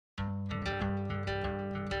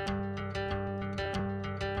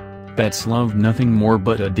pets love nothing more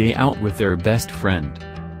but a day out with their best friend.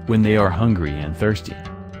 When they are hungry and thirsty.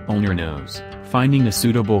 On your nose, finding a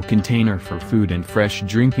suitable container for food and fresh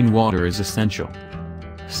drinking water is essential.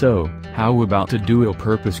 So, how about a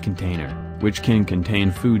dual-purpose container, which can contain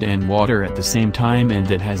food and water at the same time and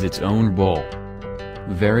that has its own bowl?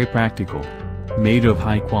 Very practical. Made of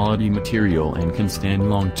high-quality material and can stand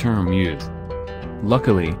long-term use.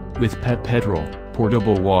 Luckily, with Petrol,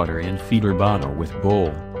 portable water and feeder bottle with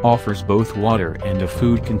bowl, offers both water and a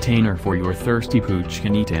food container for your thirsty pooch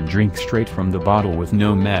can eat and drink straight from the bottle with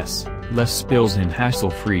no mess, less spills and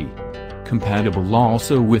hassle-free. Compatible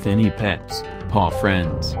also with any pets, paw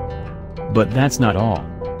friends. But that's not all.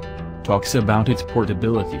 Talks about its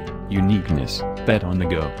portability, uniqueness, pet on the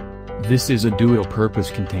go. This is a dual-purpose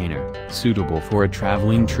container, suitable for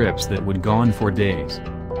traveling trips that would go on for days.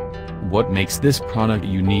 What makes this product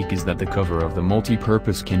unique is that the cover of the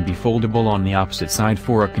multi-purpose can be foldable on the opposite side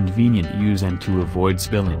for a convenient use and to avoid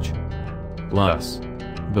spillage. Plus,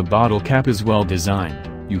 the bottle cap is well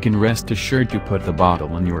designed. You can rest assured to put the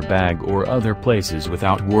bottle in your bag or other places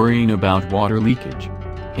without worrying about water leakage.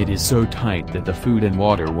 It is so tight that the food and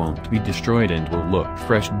water won't be destroyed and will look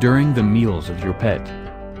fresh during the meals of your pet.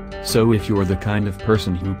 So if you're the kind of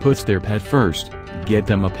person who puts their pet first, get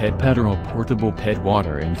them a Petrol portable pet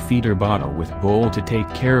water and feeder bottle with bowl to take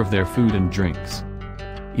care of their food and drinks.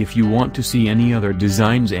 If you want to see any other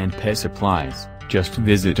designs and pet supplies, just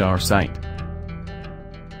visit our site.